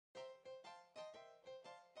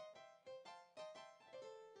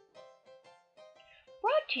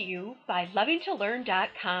to you by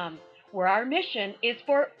lovingtolearn.com, where our mission is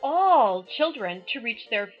for all children to reach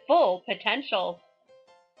their full potential.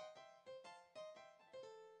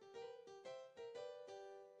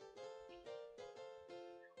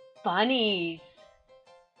 Bunnies.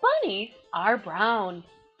 Bunnies are brown.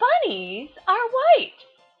 Bunnies are white.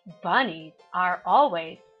 Bunnies are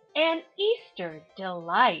always an Easter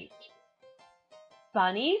delight.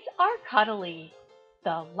 Bunnies are cuddly,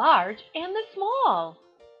 the large and the small.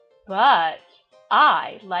 But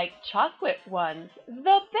I like chocolate ones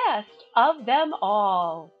the best of them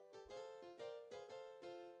all.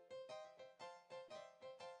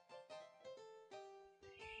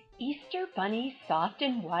 Easter bunny soft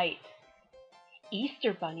and white.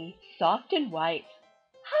 Easter bunny soft and white,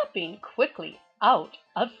 hopping quickly out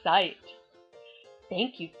of sight.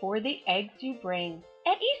 Thank you for the eggs you bring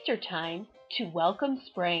at Easter time to welcome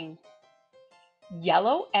spring.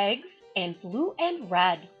 Yellow eggs and blue and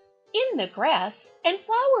red in the grass and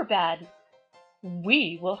flower bed.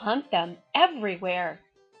 We will hunt them everywhere.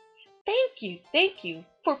 Thank you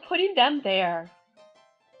for putting them there.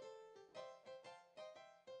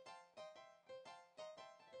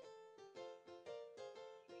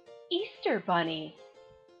 Easter bunny.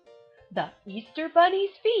 The Easter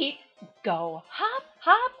bunny's feet go hop,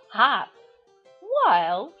 hop, hop,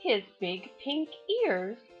 while his big pink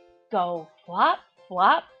ears go flop,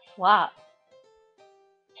 flop, flop.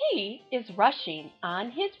 He is rushing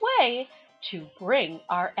on his way to bring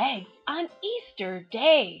our eggs on Easter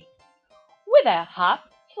Day, with a hop,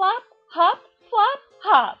 flop, hop, flop,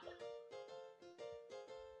 hop.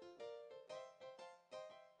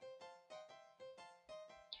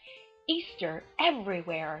 Easter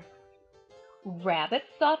everywhere. Rabbits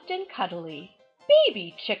soft and cuddly,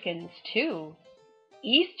 baby chickens too.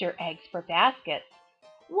 Easter eggs for baskets,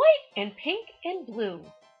 white and pink and blue.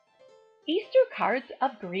 Easter cards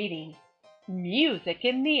of greeting, music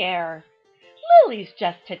in the air. Lilies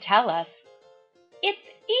just to tell us it's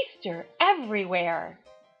Easter everywhere.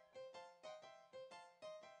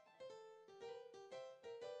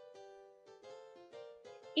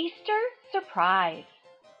 Easter surprise.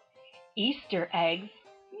 Easter eggs,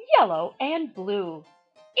 yellow and blue.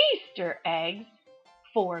 Easter eggs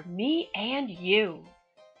for me and you.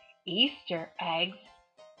 Easter eggs,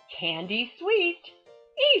 candy sweet.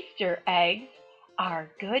 Easter eggs are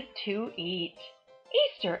good to eat.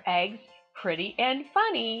 Easter eggs, pretty and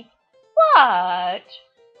funny. But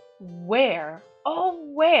where,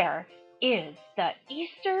 oh where is the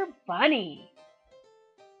Easter bunny?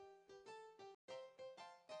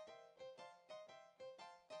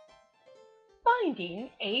 Finding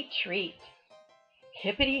a treat.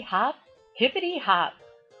 Hippity hop,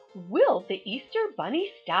 will the Easter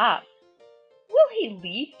bunny stop? Will he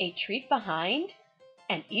leave a treat behind?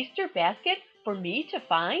 An Easter basket for me to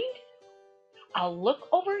find? I'll look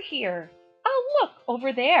over here, I'll look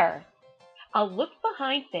over there. I'll look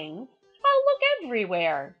behind things, I'll look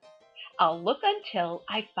everywhere. I'll look until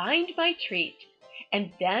I find my treat,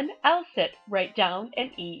 and then I'll sit right down and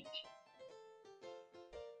eat.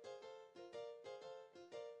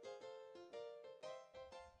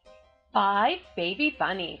 Five baby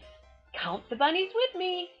bunnies. Count the bunnies with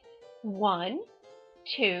me. 1,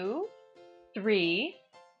 2, 3,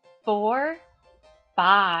 4,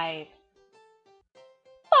 5.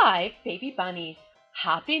 5 baby bunnies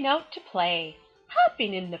hopping out to play,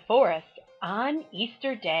 hopping in the forest on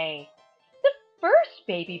Easter Day. The first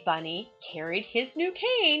baby bunny carried his new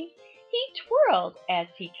cane. He twirled as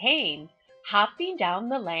he came, hopping down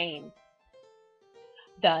the lane.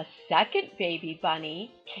 The second baby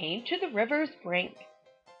bunny came to the river's brink,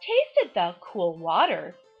 tasted the cool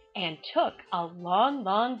water, and took a long,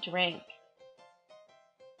 long drink.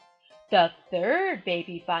 The third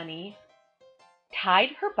baby bunny tied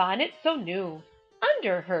her bonnet so new,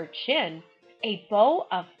 under her chin a bow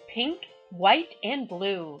of pink, white, and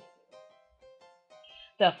blue.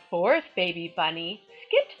 The fourth baby bunny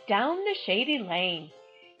skipped down the shady lane.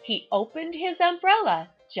 He opened his umbrella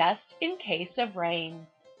just in case of rain.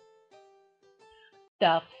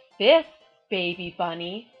 The fifth baby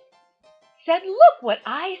bunny said, "Look what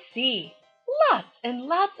I see! Lots and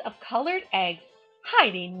lots of colored eggs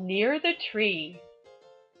hiding near the tree."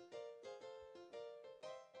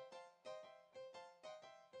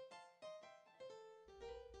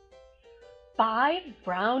 Five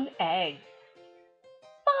brown eggs.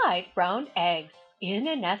 5 brown eggs in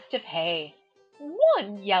a nest of hay.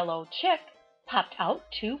 1 yellow chick popped out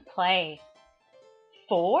to play.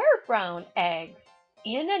 4 brown eggs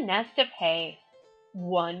in a nest of hay.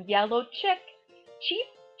 1 yellow chick, cheep,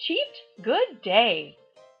 cheeped, good day.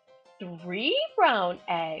 3 brown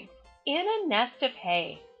eggs in a nest of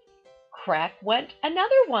hay. Crack went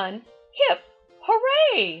another one, hip,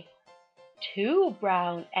 hooray! 2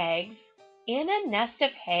 brown eggs in a nest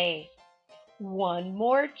of hay. One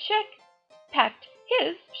more chick pecked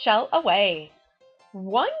his shell away.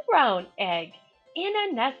 1 brown egg in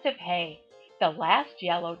a nest of hay. The last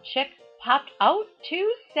yellow chick popped out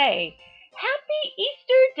to say, "Happy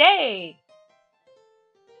Easter Day!"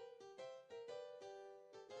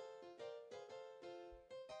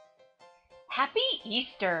 Happy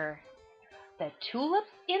Easter! The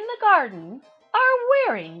tulips in the garden are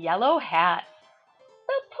wearing yellow hats.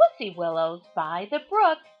 The pussy willows by the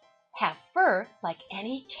brook have fur like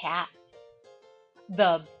any cat.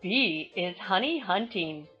 The bee is honey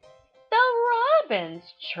hunting. The robin's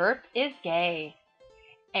chirp is gay.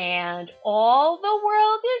 And all the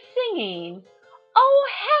world is singing, "Oh,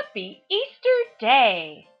 happy Easter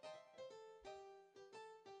Day!"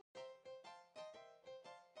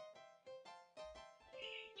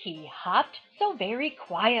 He hopped so very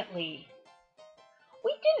quietly.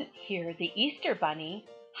 We didn't hear the Easter Bunny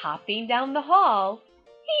hopping down the hall.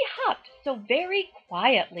 He hopped so very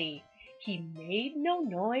quietly, he made no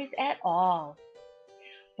noise at all.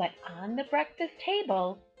 But on the breakfast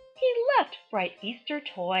table he left bright Easter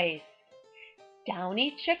toys.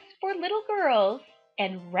 Downy chicks for little girls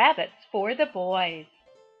and rabbits for the boys.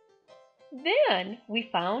 Then we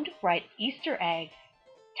found bright Easter eggs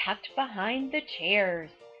tucked behind the chairs,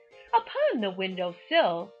 upon the window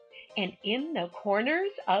sill, and in the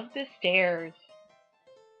corners of the stairs.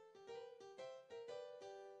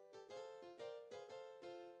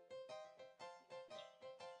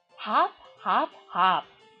 Hop, hop, hop.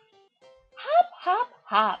 Hop, hop,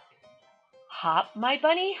 hop. Hop, my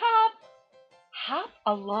bunny, hop. Hop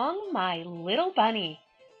along, my little bunny.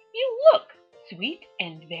 You look sweet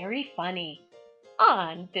and very funny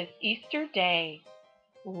on this Easter day.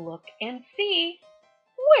 Look and see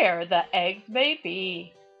where the eggs may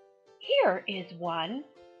be. Here is one,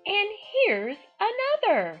 and here's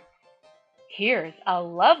another. Here's a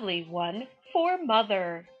lovely one for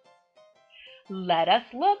mother. Let us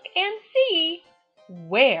look and see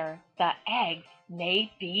where the eggs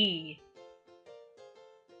may be.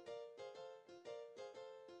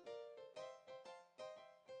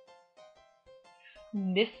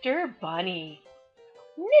 Mr. Bunny,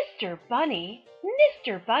 Mr. Bunny,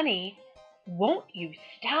 Mr. Bunny, won't you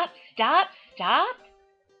stop, stop, stop?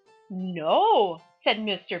 No, said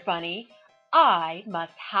Mr. Bunny, I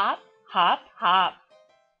must hop, hop, hop.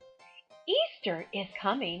 Easter is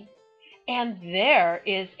coming, and there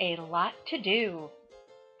is a lot to do.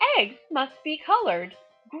 Eggs must be colored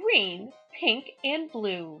green, pink, and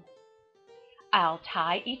blue. I'll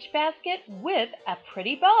tie each basket with a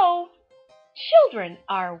pretty bow. Children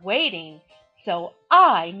are waiting, so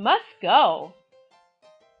I must go.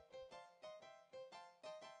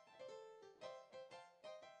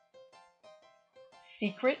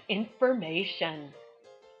 Secret information.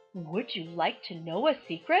 Would you like to know a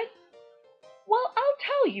secret? Well, I'll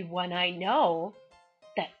tell you one I know.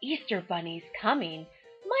 The Easter Bunny's coming.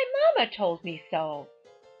 My mama told me so.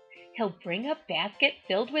 He'll bring a basket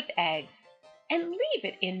filled with eggs and leave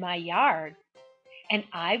it in my yard. And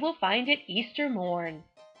I will find it Easter morn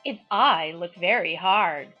if I look very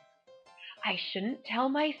hard. I shouldn't tell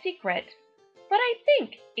my secret, but I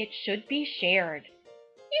think it should be shared.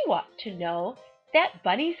 You ought to know that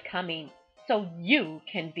Bunny's coming, so you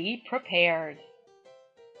can be prepared.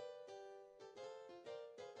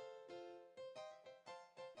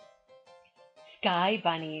 Sky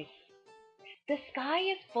bunnies. The sky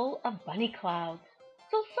is full of bunny clouds,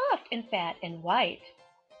 so soft and fat and white.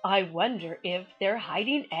 I wonder if they're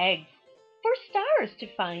hiding eggs for stars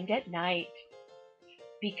to find at night.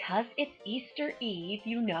 Because it's Easter Eve,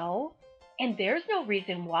 you know, and there's no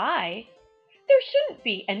reason why there shouldn't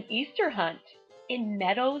be an Easter hunt in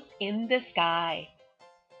meadows in the sky.